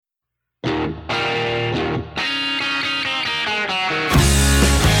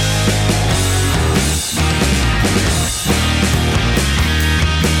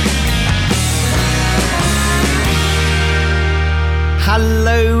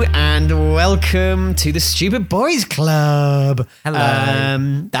Hello and welcome to the Stupid Boys Club.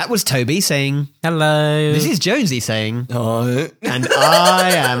 Hello. That was Toby saying Hello. This is Jonesy saying Oh. and I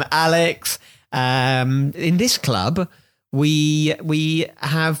am Alex. In this club, we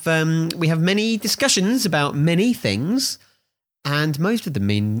have many discussions about many things, and most of them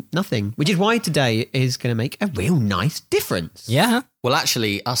mean nothing. Which is why today is going to make a real nice difference. Yeah. Well,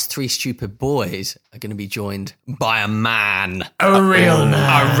 actually, us three stupid boys are going to be joined by a man. A real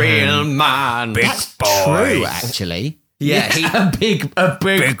man. A real man. That's true, actually. Yeah, a big boy.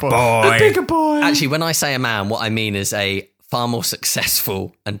 A bigger boy. Actually, when I say a man, what I mean is a far more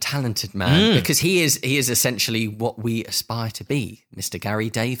successful and talented man, because he is essentially what we aspire to be, Mr. Gary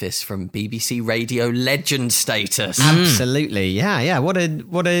Davis from BBC Radio legend status. Absolutely, yeah. What a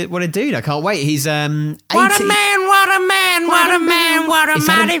dude! I can't wait. He's 80. What a man, what a man, what a man, what a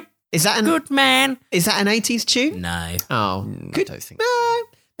mighty Is that an good man. Is that an 80s tune? No. Oh, I don't think. no.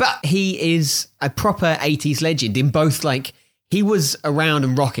 But he is a proper 80s legend in both, like, he was around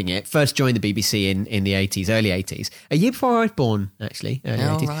and rocking it. First joined the BBC in the 80s, early 80s. A year before I was born, actually. Early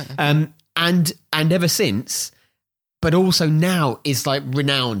 80s. Right, okay. And ever since, but also now is like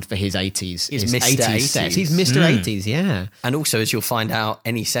renowned for his 80s. He's his Mr. 80s. sets. He's Mr. 80s, yeah. And also, as you'll find out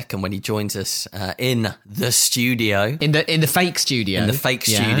any second when he joins us in the studio. In the fake studio. In the fake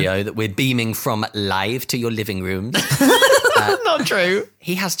studio that we're beaming from live to your living room. Not true.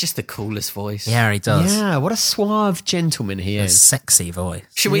 He has just the coolest voice. Yeah, he does. Yeah, what a suave gentleman he A is. sexy voice.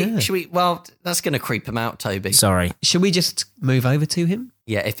 Should we? Well, that's going to creep him out, Toby. Sorry. Should we just move over to him?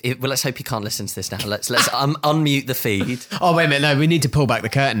 Yeah. Well, let's hope he can't listen to this now. Let's unmute the feed. Oh, wait a minute. No, we need to pull back the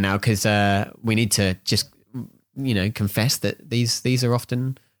curtain now because we need to just, confess that these are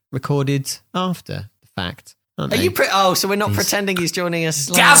often recorded after the fact. Aren't Are they? you? So we're not pretending he's joining us.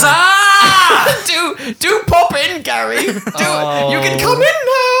 live. Gaza! do pop in, Gary. You can come in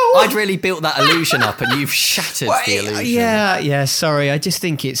now. I'd really built that illusion up, and you've shattered the illusion. Yeah. Sorry, I just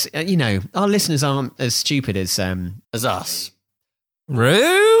think it's our listeners aren't as stupid as As us.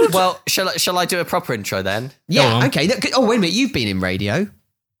 Rude. Well, shall I do a proper intro then? Yeah. Okay. Oh, wait a minute. You've been in radio.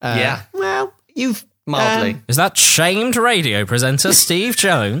 Yeah. Well, you've Mildly. Is that shamed radio presenter Steve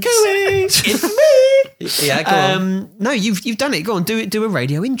Jones? It's me. Yeah, go on. No, you've done it. Go on, do a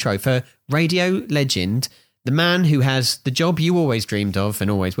radio intro for radio legend, the man who has the job you always dreamed of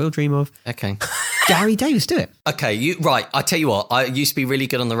and always will dream of, Okay. Gary Davis. Do it. Okay, right. I tell you what, I used to be really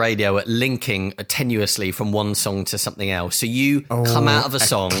good on the radio at linking tenuously from one song to something else. So you come out of a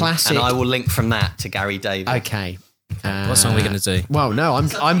song, classic. and I will link from that to Gary Davis. Okay. What song are we going to do? Well, no,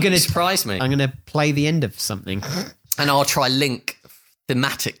 I'm going to Surprise me. I'm going to play the end of something. And I'll try link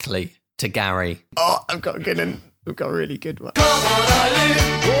thematically to Gary. Oh, I've got a really good one.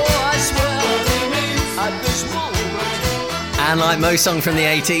 And like most songs from the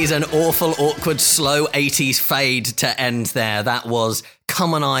 80s, an awful, awkward, slow 80s fade to end there. That was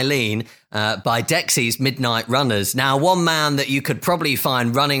Come On Eileen by Dexy's Midnight Runners. Now, one man that you could probably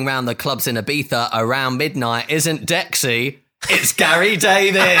find running around the clubs in Ibiza around midnight isn't Dexy, it's Gary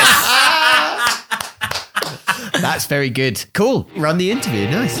Davis. That's very good. Cool. Run the interview.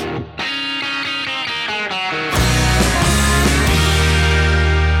 Nice.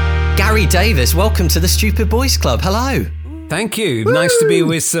 Gary Davis, welcome to the Stupid Boys Club. Hello. Thank you. Nice to be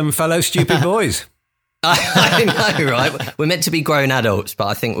with some fellow stupid boys. I know, right? We're meant to be grown adults, but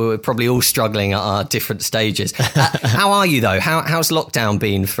I think we were probably all struggling at our different stages. How are you, though? How's lockdown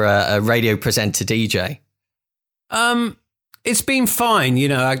been for a radio presenter DJ? It's been fine.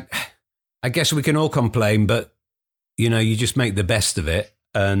 I guess we can all complain, but you just make the best of it,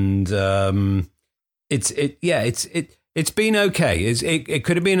 and it's been okay. It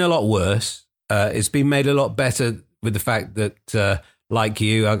could have been a lot worse. It's been made a lot better with the fact that, like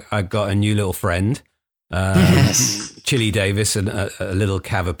you, I got a new little friend, Chili Davis, and a little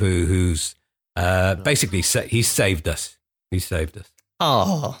Cavapoo who's basically he's saved us. He's saved us.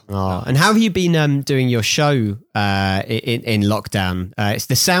 Oh, and how have you been doing your show in lockdown? It's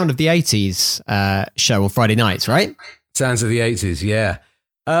the Sound of the 80s show on Friday nights, right? Sounds of the 80s, yeah.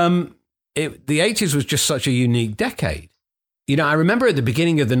 The 80s was just such a unique decade. I remember at the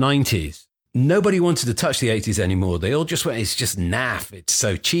beginning of the 90s, nobody wanted to touch the 80s anymore. They all just went, it's just naff. It's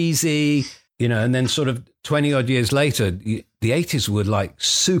so cheesy, and then sort of 20 odd years later, the 80s were like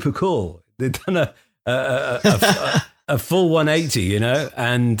super cool. They'd done a full 180,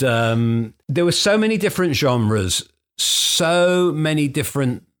 and there were so many different genres, so many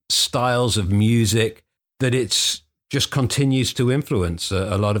different styles of music that it's just continues to influence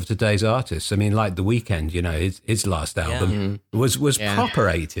a lot of today's artists. I mean, like The Weeknd, his last album was proper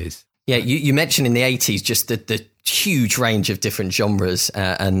 80s. Yeah, you mentioned in the 80s just the huge range of different genres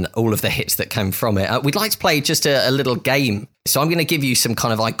and all of the hits that came from it. We'd like to play just a little game. So I'm going to give you some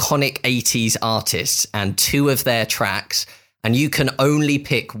kind of iconic 80s artists and 2 of their tracks, and you can only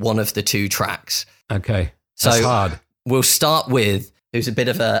pick one of the 2 tracks. Okay. That's So hard. we'll start with, who's a bit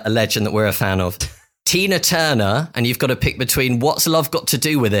of a legend that we're a fan of, Tina Turner, and you've got to pick between What's Love Got to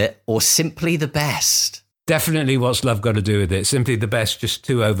Do With It or Simply the Best. Definitely What's Love Got to Do With It. Simply the Best, just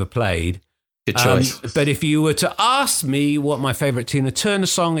too overplayed. Good choice. But if you were to ask me what my favourite Tina Turner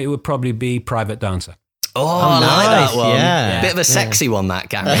song, it would probably be Private Dancer. Oh, I like nice. that one. Yeah. Bit of a sexy one, that,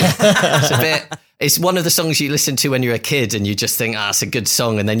 Gary. It's one of the songs you listen to when you're a kid and you just think, it's a good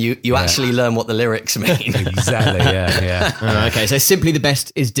song. And then you actually learn what the lyrics mean. Exactly, yeah. Okay, so Simply the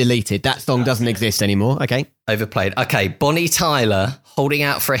Best is deleted. That song doesn't exist anymore. Okay. Overplayed. Okay, Bonnie Tyler, Holding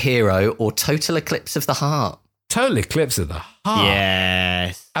Out for a Hero or Total Eclipse of the Heart? Total Eclipse of the Heart.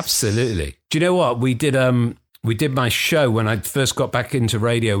 Yes. Absolutely. Do you know what? We did my show when I first got back into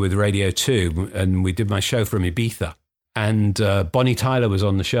radio with Radio 2, and we did my show from Ibiza. And Bonnie Tyler was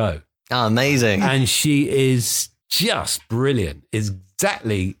on the show. Oh, amazing. And she is just brilliant.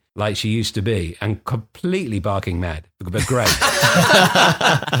 Exactly like she used to be, and completely barking mad, but great.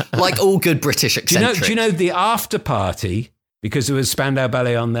 Like all good British eccentrics. Do you know the after party? Because there was Spandau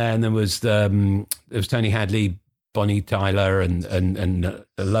Ballet on there, and there was Tony Hadley, Bonnie Tyler, and a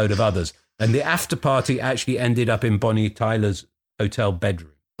load of others. And the after party actually ended up in Bonnie Tyler's hotel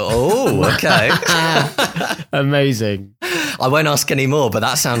bedroom. Oh, okay. Amazing. I won't ask any more, but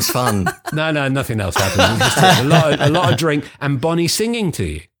that sounds fun. No, nothing else happened. Just a lot of drink and Bonnie singing to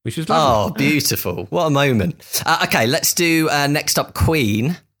you, which was lovely. Oh, beautiful. What a moment. Okay, let's do next up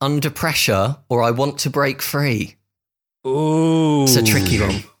Queen, Under Pressure, or I Want to Break Free. Ooh. It's a tricky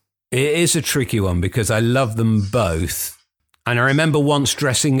one. It is a tricky one because I love them both. And I remember once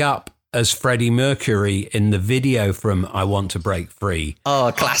dressing up as Freddie Mercury in the video from I Want to Break Free.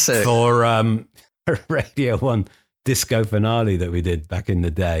 Oh, classic. For a Radio 1 disco finale that we did back in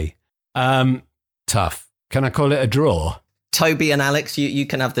the day. Tough. Can I call it a draw? Toby and Alex, you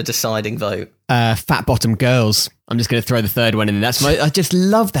can have the deciding vote. Fat Bottom Girls. I'm just going to throw the third one in. I just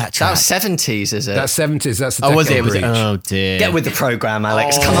love that track. That was 70s, is it? That's 70s. That's the Oh, was decade it? breach. Oh, dear. Get with the programme,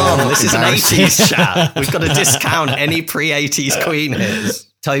 Alex. Come on, this is an 80s chat. We've got to discount any pre-80s Queen hits.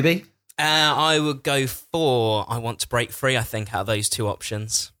 Toby? I would go for I Want to Break Free, I think, out of those 2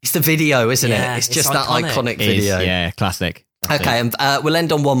 options. It's the video, isn't Yeah, it? It's it's just that iconic It is, video. yeah, classic. Okay, and we'll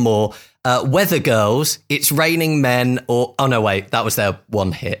end on one more. Weather Girls, It's Raining Men, or... Oh, no, wait. That was their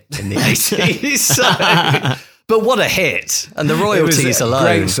one hit in the 80s. But what a hit. And the It was royalties a alone.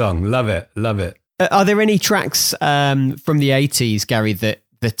 great song. Love it. Are there any tracks from the 80s, Gary, that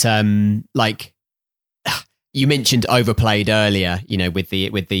like you mentioned overplayed earlier, with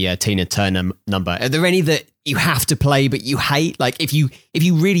the Tina Turner number? Are there any that you have to play but you hate? Like if you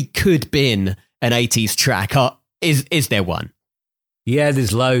really could bin an 80s track, is there one? Yeah,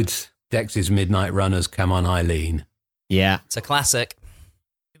 there's loads. Dex's Midnight Runners, Come On Eileen. Yeah. It's a classic.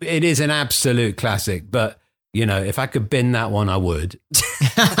 It is an absolute classic, but, if I could bin that one, I would.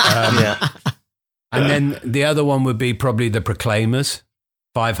 Yeah. And then the other one would be probably The Proclaimers,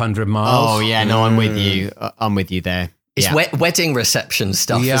 500 Miles. Oh yeah, no, I'm with you. I'm with you there. It's Yeah. wedding reception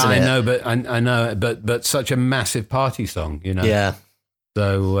stuff, Yeah, isn't it? I know, but I know, but such a massive party song, Yeah.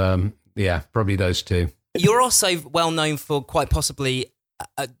 So, probably those 2. You're also well known for quite possibly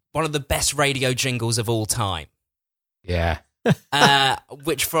one of the best radio jingles of all time, Yeah.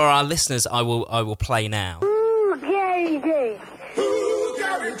 which for our listeners I will play now.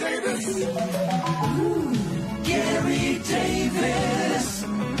 Gary Davis.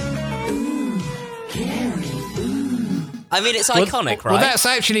 I mean, it's iconic, right? Well, that's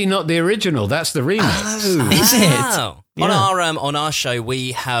actually not the original. That's the remix. Is it? Oh. On our show,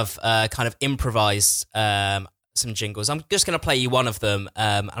 we have kind of improvised some jingles. I'm just going to play you one of them,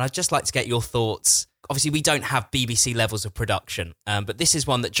 and I'd just like to get your thoughts. Obviously, we don't have BBC levels of production, but this is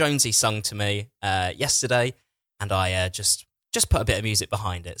one that Jonesy sung to me yesterday, and I just put a bit of music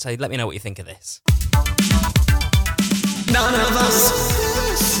behind it. So let me know what you think of this. None of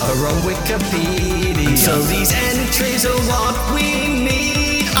us are on Wikipedia, so these entries are what we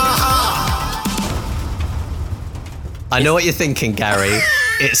need. Aha! I know what you're thinking, Gary.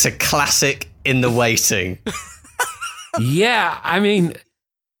 It's a classic in the waiting. Yeah, I mean,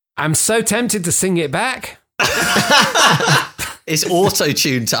 I'm so tempted to sing it back. It's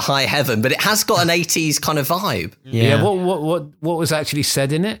auto-tuned to high heaven, but it has got an 80s kind of vibe. Yeah. What was actually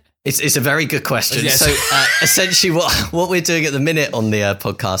said in it? It's a very good question. Yes. So essentially what we're doing at the minute on the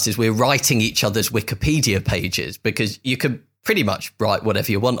podcast is we're writing each other's Wikipedia pages, because you could pretty much write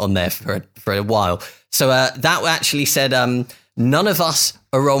whatever you want on there for a while. So that actually said, none of us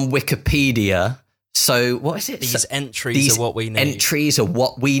are on Wikipedia. So what is it? These entries are what we need. Entries are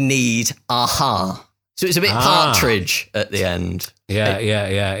what we need. Aha. So it's a bit Partridge at the end. Yeah.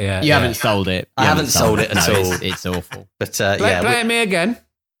 You haven't sold it. I haven't sold it at all. It's awful. But Play me again.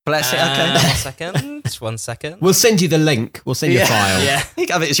 Bless it. Okay. One second. We'll send you the link. We'll send you a file. Yeah. You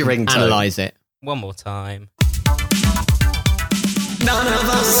can have it as your ringtone. Analyze it. One more time. None of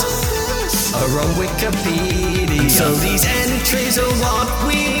us are on Wikipedia. So these entries are what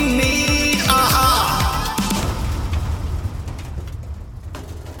we need. Aha!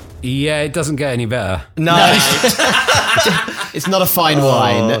 Yeah, it doesn't get any better. No. It's not a fine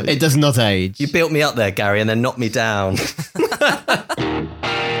wine. It does not age. You built me up there, Gary, and then knocked me down.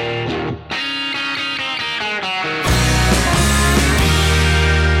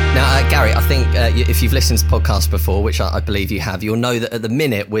 Now, Gary, I think if you've listened to podcasts before, which I believe you have, you'll know that at the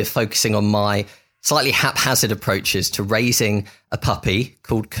minute we're focusing on my slightly haphazard approaches to raising a puppy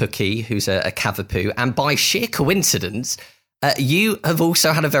called Cookie, who's a Cavapoo. And by sheer coincidence, you have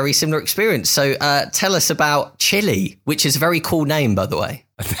also had a very similar experience. So tell us about Chili, which is a very cool name, by the way.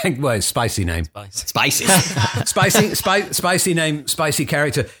 I think, well, it's a spicy name. Spicy. Spicy name, spicy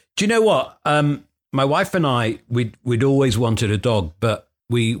character. Do you know what? My wife and we'd always wanted a dog, but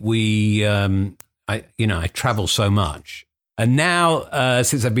I travel so much. And now,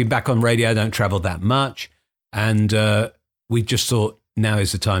 since I've been back on radio, I don't travel that much. And we just thought now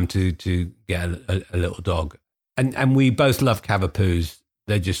is the time to get a little dog. And we both love Cavapoos.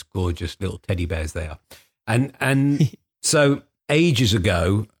 They're just gorgeous little teddy bears they are. And so ages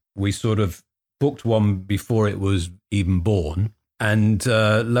ago, we sort of booked one before it was even born. And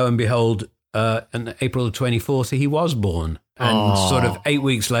lo and behold, on April the 24th, he was born. And sort of 8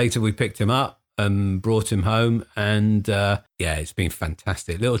 weeks later, we picked him up and brought him home. And it's been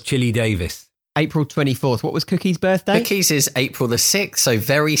fantastic. Little Chili Davis. April 24th. What was Cookie's birthday? Cookies is April the 6th, so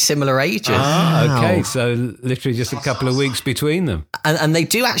very similar ages. Okay, so literally just a couple of weeks between them. And they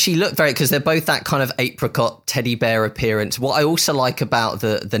do actually look very, because they're both that kind of apricot teddy bear appearance. What I also like about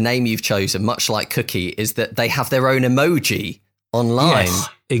the name you've chosen, much like Cookie, is that they have their own emoji online, Yes,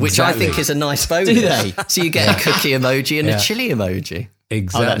 which I exactly. think is a nice bonus. Do they? So you get a cookie emoji and a chili emoji.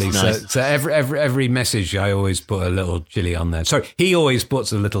 Exactly. Oh, that's nice. So every message, I always put a little chili on there. Sorry, he always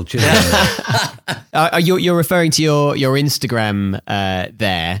puts a little chili on there. You're referring to your Instagram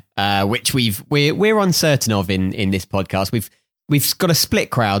there, which we're uncertain of in this podcast. We've got a split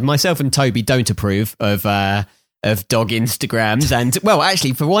crowd. Myself and Toby don't approve of dog Instagrams, and well,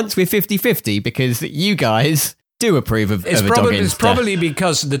 actually, for once we're 50-50 because you guys do approve of a dog Insta. It's probably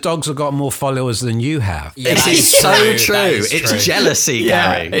because the dogs have got more followers than you have. Yeah, This that is so true. That is It's true. jealousy,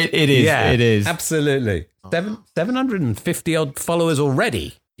 Gary. It is. Yeah, It is. Absolutely. 750 odd followers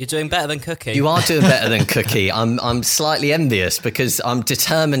already. You're doing better than Cookie. You are doing better than Cookie. I'm slightly envious because I'm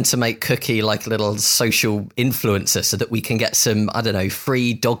determined to make Cookie like a little social influencer so that we can get some, I don't know,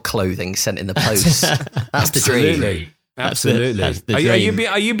 free dog clothing sent in the post. That's the dream. Absolutely. That's the Are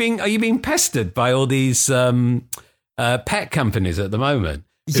you dream. being pestered by all these pet companies at the moment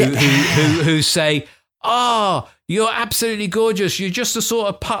who say, "Oh, you're absolutely gorgeous. You're just the sort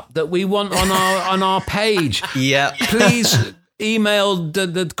of pup that we want on our page. Yeah. Please email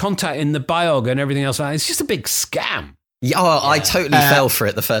the contact in the biog and everything else." It's just a big scam. Yeah, I totally fell for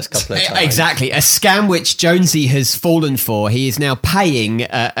it the first couple of times. Exactly. A scam which Jonesy has fallen for. He is now paying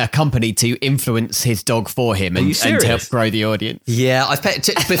a company to influence his dog for him and to help serious? grow the audience. Yeah, I've paid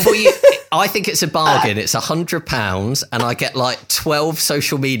before you. I think it's a bargain. It's £100, and I get like 12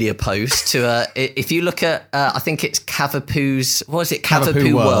 social media posts. If you look at, I think it's Cavapoo's. What is it?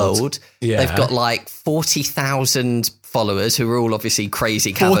 Cavapoo World. Yeah. They've got like 40,000 followers who are all obviously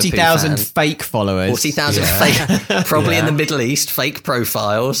crazy Cavapoo 40,000 fans. fake followers. 40,000 fake, probably in the Middle East, fake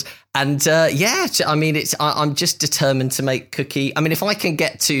profiles. And I mean, I'm just determined to make Cookie. I mean, if I can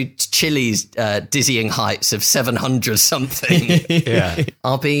get to Chili's dizzying heights of 700 something, Yeah.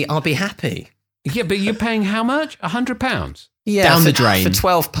 I'll be happy. Yeah, but you're paying how much? £100. Yeah, Down for, the drain. for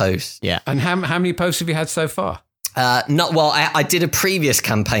 12 posts. Yeah. And how many posts have you had so far? I did a previous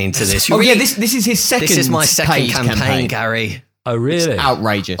campaign to this. Oh, yeah, this is his second This is my second paid campaign, Gary. Oh, really?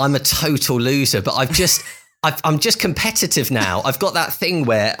 Outrageous. I'm a total loser, but I'm just competitive now. I've got that thing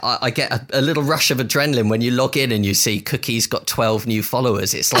where I get a little rush of adrenaline when you log in and you see Cookie's got 12 new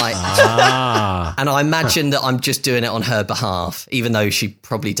followers. It's like, and I imagine that I'm just doing it on her behalf, even though she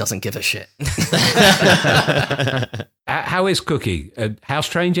probably doesn't give a shit. How is Cookie? House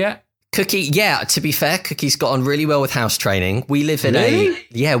trained yet? Cookie, yeah, to be fair, Cookie's got on really well with house training. We live in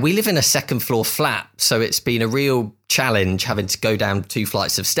a second floor flat. So it's been a real challenge having to go down 2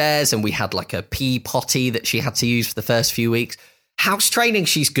 flights of stairs. And we had like a pee potty that she had to use for the first few weeks. House training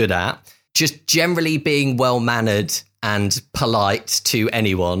she's good at. Just generally being well-mannered and polite to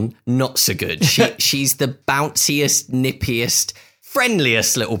anyone, not so good. She's the bounciest, nippiest,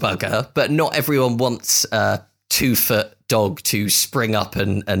 friendliest little bugger, but not everyone wants a 2-foot dog to spring up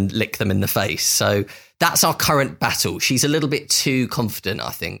and lick them in the face. So that's our current battle. She's a little bit too confident,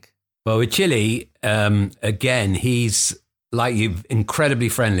 I think. Well, with Chili, again, he's like you, incredibly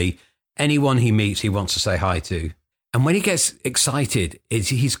friendly. Anyone he meets, he wants to say hi to. And when he gets excited,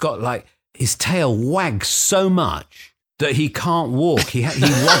 he's got like his tail wags so much that he can't walk. He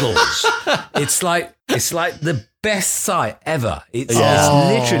waddles. It's like the best sight ever. It's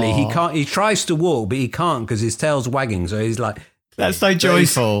literally he can't. He tries to walk, but he can't because his tail's wagging. So he's like, that's so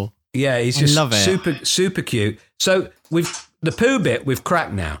joyful. He's just love it. super cute. So the poo bit we've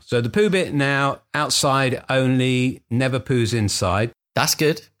cracked now. So the poo bit now outside only, never poos inside. That's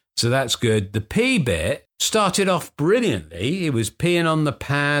good. So that's good. The pee bit started off brilliantly. He was peeing on the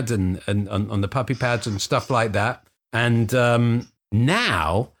pads and on the puppy pads and stuff like that. And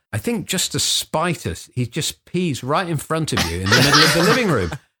now, I think just to spite us, he just pees right in front of you in the middle of the living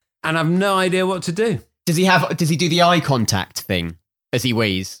room. And I've no idea what to do. Does he do the eye contact thing as he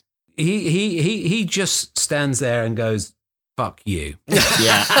wheezes? He just stands there and goes, fuck you.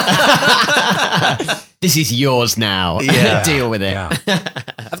 Yeah. This is yours now. Yeah. Deal with it. Yeah.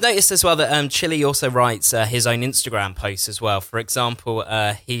 I've noticed as well that Chili also writes his own Instagram posts as well. For example,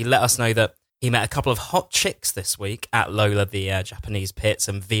 he let us know that he met a couple of hot chicks this week at Lola, the Japanese Pits,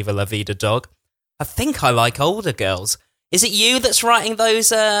 and Viva La Vida Dog. I think I like older girls. Is it you that's writing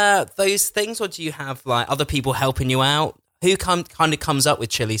those things, or do you have like other people helping you out? Who kind of comes up with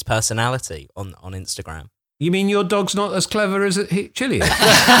Chili's personality on Instagram? You mean your dog's not as clever as Chili is?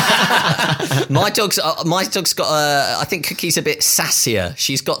 My dog's got I think Cookie's a bit sassier.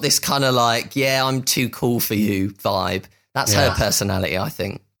 She's got this kind of like, yeah, I'm too cool for you vibe. That's her personality, I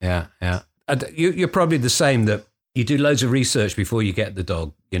think. Yeah. And you're probably the same, that you do loads of research before you get the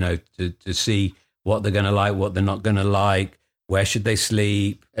dog, to see what they're going to like, what they're not going to like, where should they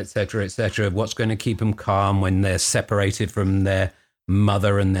sleep, etc., what's going to keep them calm when they're separated from their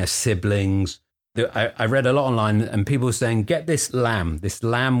mother and their siblings. I read a lot online and people were saying, get this lamb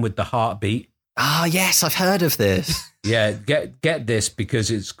with the heartbeat. Ah, yes, I've heard of this. Yeah, get this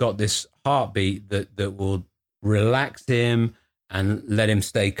because it's got this heartbeat that will relax him and let him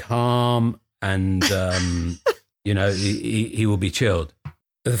stay calm, and he will be chilled.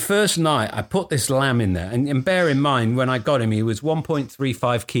 The first night I put this lamb in there, and bear in mind when I got him, he was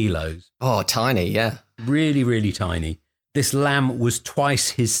 1.35 kilos. Oh, tiny, yeah. Really, really tiny. This lamb was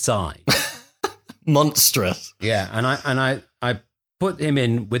twice his size. Monstrous. Yeah, and I put him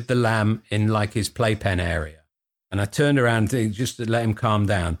in with the lamb in like his playpen area, and I turned around just to let him calm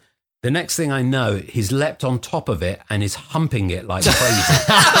down. The next thing I know, he's leapt on top of it and is humping it like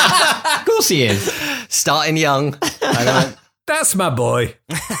crazy. Of course he is. Starting young. That's my boy.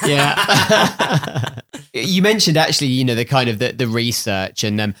 Yeah. You mentioned actually, the kind of the research,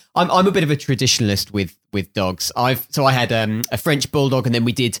 and I'm a bit of a traditionalist with dogs. I had a French bulldog, and then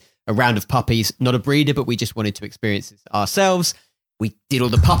we did a round of puppies. Not a breeder, but we just wanted to experience this ourselves. We did all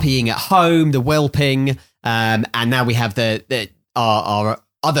the puppying at home, the whelping, and now we have our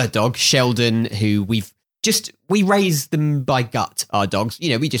other dog, Sheldon, who we raise them by gut. Our dogs,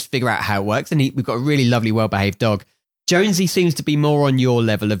 we just figure out how it works, and we've got a really lovely, well-behaved dog. Jonesy seems to be more on your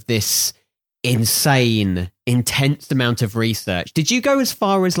level of this insane, intense amount of research. Did you go as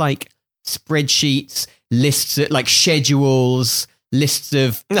far as like spreadsheets, lists, like schedules, lists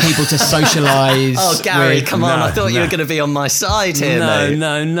of people to socialize? Oh, Gary, with? come on. I thought you were going to be on my side here, mate.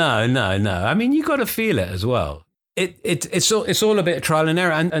 No. I mean, you got to feel it as well. It's all a bit of trial and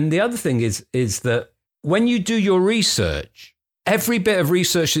error. And the other thing is that when you do your research, every bit of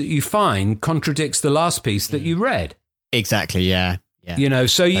research that you find contradicts the last piece that you read. Exactly, yeah.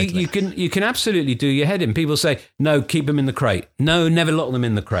 So totally. you can absolutely do your head in. People say, no, keep them in the crate. No, never lock them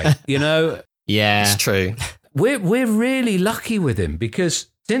in the crate. Yeah. It's true. We're really lucky with him because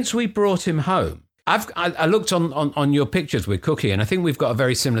since we brought him home, I looked on your pictures with Cookie, and I think we've got a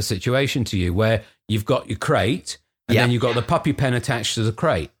very similar situation to you where you've got your crate and then you've got the puppy pen attached to the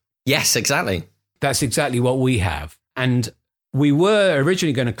crate. Yes, exactly. That's exactly what we have. And we were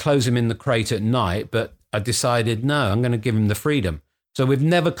originally going to close him in the crate at night, but I decided, no, I'm going to give him the freedom. So we've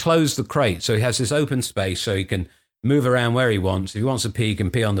never closed the crate. So he has this open space so he can move around where he wants. If he wants to pee, he can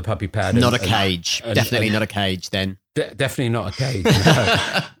pee on the puppy pad. Not a cage. Definitely not a cage then. Definitely not a cage.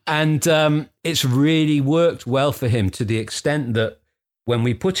 No. And it's really worked well for him to the extent that when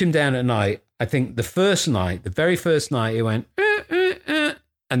we put him down at night, I think the very first night, he went,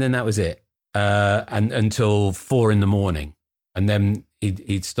 and then that was it. And until 4 a.m. And then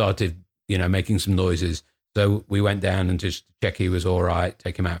he'd started, making some noises. So we went down and just check he was all right,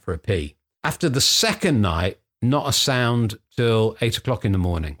 take him out for a pee. After the second night, not a sound till 8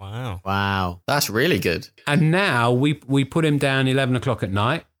 a.m. Wow. That's really good. And now we put him down 11 o'clock at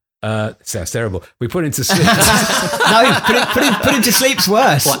night. Sounds terrible. We put him to sleep. No, put him to sleep's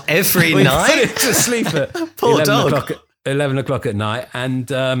worse. What, every We night? put him to sleep at Poor 11 o'clock at night. And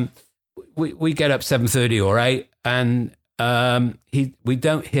we get up 7:30 or 8, and we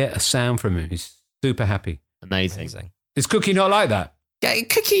don't hear a sound from him. He's super happy. Amazing. Is Cookie not like that? Yeah,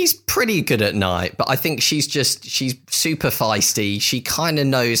 Cookie's pretty good at night, but I think she's super feisty. She kind of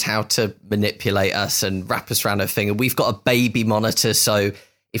knows how to manipulate us and wrap us around her finger. We've got a baby monitor, so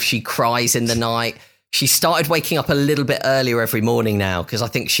if she cries in the night, she started waking up a little bit earlier every morning now because I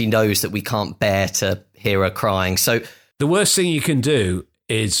think she knows that we can't bear to hear her crying. So The worst thing you can do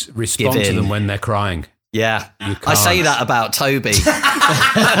is respond Give to in. them when they're crying. yeah, You I say can't. that about Toby.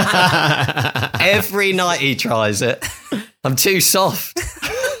 Every night he tries it. I'm too soft.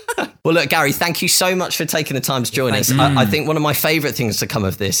 Well, look, Gary, thank you so much for taking the time to join us. I think one of my favourite things to come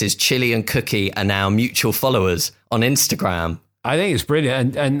of this is Chili and Cookie are now mutual followers on Instagram. I think it's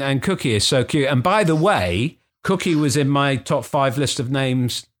brilliant. And Cookie is so cute. And by the way, Cookie was in my top 5 list of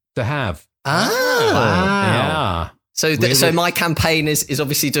names to have. Ah. Yeah. So my campaign is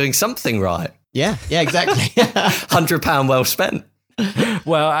obviously doing something right. Yeah, exactly. £100 well spent.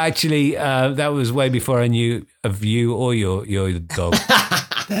 Well, actually, that was way before I knew of you or your dog.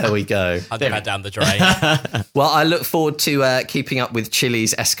 There we go. I'll get that down the drain. Well, I look forward to keeping up with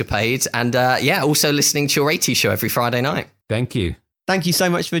Chili's escapades and, also listening to your 80s show every Friday night. Thank you. Thank you so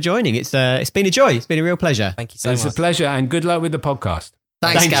much for joining. It's been a joy. It's been a real pleasure. Thank you so It's a much. pleasure, and good luck with the podcast.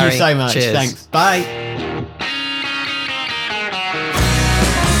 Thanks, Thank Gary. you so much. Cheers. Thanks. Bye.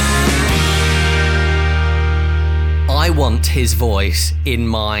 I want his voice in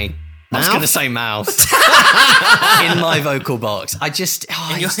my... I was Mouth? going to say mouth. In my vocal box. I just...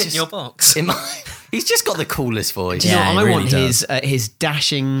 In your box. He's just got the coolest voice. Do you know, Yeah, I he really want does. his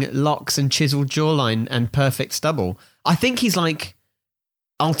dashing locks and chiseled jawline and perfect stubble. I think he's like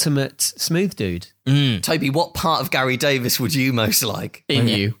ultimate smooth dude Toby, what part of Gary Davis would you most like? in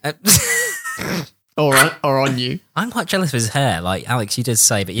you or on you. I'm quite jealous of his hair, like Alex, you did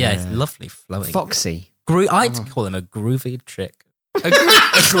say, but yeah, it's lovely flowing. Foxy. I'd call him a groovy chick. A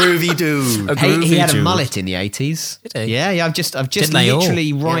groovy dude. A He groovy had a dude. mullet in the 80s. Did he? Yeah. I've just Didn't they all?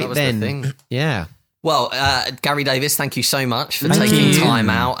 literally that right was the then. thing. Yeah. Well, Gary Davis, thank you so much for Thank taking you. time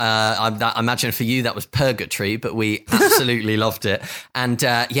out. I imagine for you that was purgatory, but we absolutely loved it. And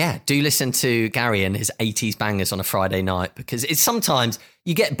do listen to Gary and his 80s bangers on a Friday night because it's sometimes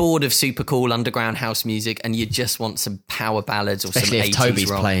you get bored of super cool underground house music and you just want some power ballads or Especially some if 80s Toby's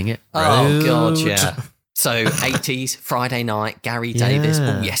rock. playing it. Oh, God, yeah. So 80s, Friday night, Gary Davis.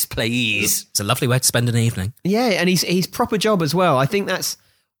 Yeah. Oh, yes, please. It's a lovely way to spend an evening. Yeah, and he's proper job as well. I think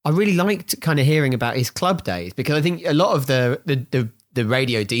I really liked kind of hearing about his club days because I think a lot of the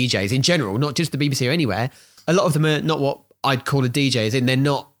radio DJs in general, not just the BBC or anywhere, a lot of them are not what I'd call a DJ, as in they're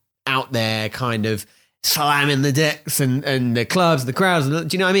not out there kind of slamming the decks and the clubs, the crowds. Do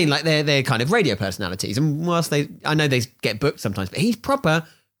you know what I mean? Like they're kind of radio personalities. And whilst I know they get booked sometimes, but he's proper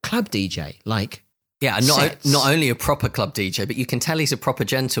club DJ, like. Yeah, and Sets. not only a proper club DJ, but you can tell he's a proper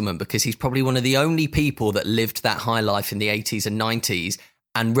gentleman because he's probably one of the only people that lived that high life in the 80s and 90s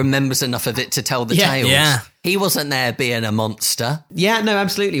and remembers enough of it to tell the tales. Yeah. He wasn't there being a monster. Yeah, no,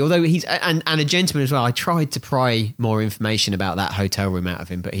 absolutely. Although he's and a gentleman as well. I tried to pry more information about that hotel room out of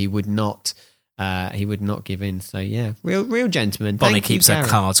him, but he would not. He would not give in. So yeah, real gentleman. Bonnie Thank you, keeps her Gary.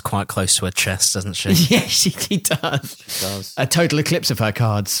 cards quite close to her chest, doesn't she? Yeah, she does. She does. A total eclipse of her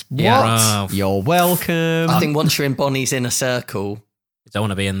cards. Yeah. What? Wow. You're welcome. I think once you're in Bonnie's inner circle, You don't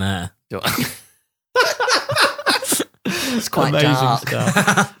want to be in there. it's quite Amazing dark.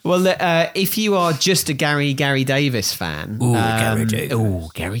 stuff. Well, if you are just a Gary Davis fan, Gary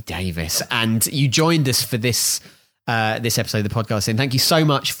Davis. Gary Davis, and you joined us for this episode of the podcast, and thank you so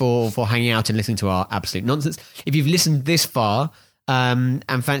much for hanging out and listening to our absolute nonsense. If you've listened this far and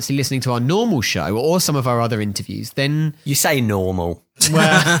fancy listening to our normal show or some of our other interviews, then You say normal.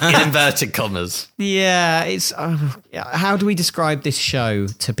 well, In inverted commas. yeah, it's how do we describe this show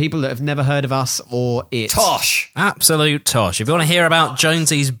to people that have never heard of us or it? Tosh. Absolute tosh. If you want to hear about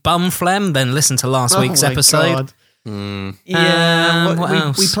Jonesy's bum phlegm, then listen to last week's my episode. God. Yeah, what we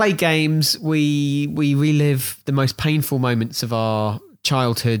else? play games. We relive the most painful moments of our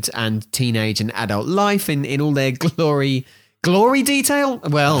childhood and teenage and adult life in all their glory detail.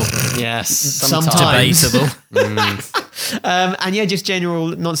 Well, Yes, sometimes. Debatable. And yeah, just general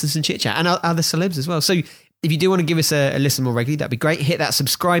nonsense and chit chat, and other celebs as well. So if you do want to give us a listen more regularly, that'd be great. Hit that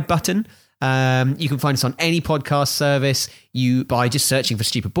subscribe button. You can find us on any podcast service. By just searching for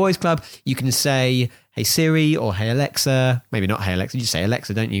Stupid Boys Club, you can say, "Hey Siri" or "Hey Alexa." Maybe not "Hey Alexa." You just say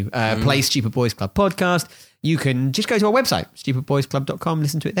 "Alexa," don't you? Play Stupid Boys Club podcast. You can just go to our website, stupidboysclub.com.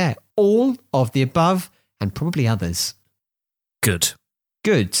 Listen to it there. All of the above and probably others. Good.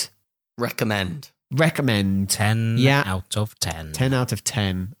 Good. Recommend. 10 Yeah. out of 10. 10 out of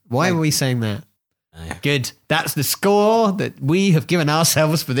 10. Why were we saying that? Yeah. Good. That's the score that we have given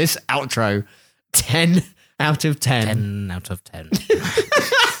ourselves for this outro. 10 out of 10. 10 out of 10.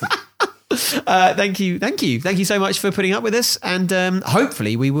 Thank you so much for putting up with us, and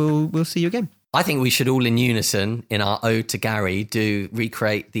hopefully we'll see you again. I think we should all in unison, in our ode to Gary,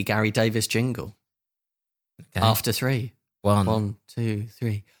 recreate the Gary Davis jingle. Okay. After 3. 1, 2,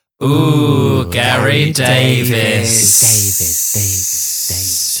 3. Ooh, Gary Davis.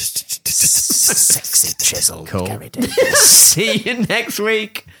 Sexy chisel. Cool. Gary Davis. See you next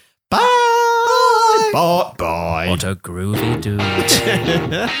week. Bye. Bye. What a groovy dude.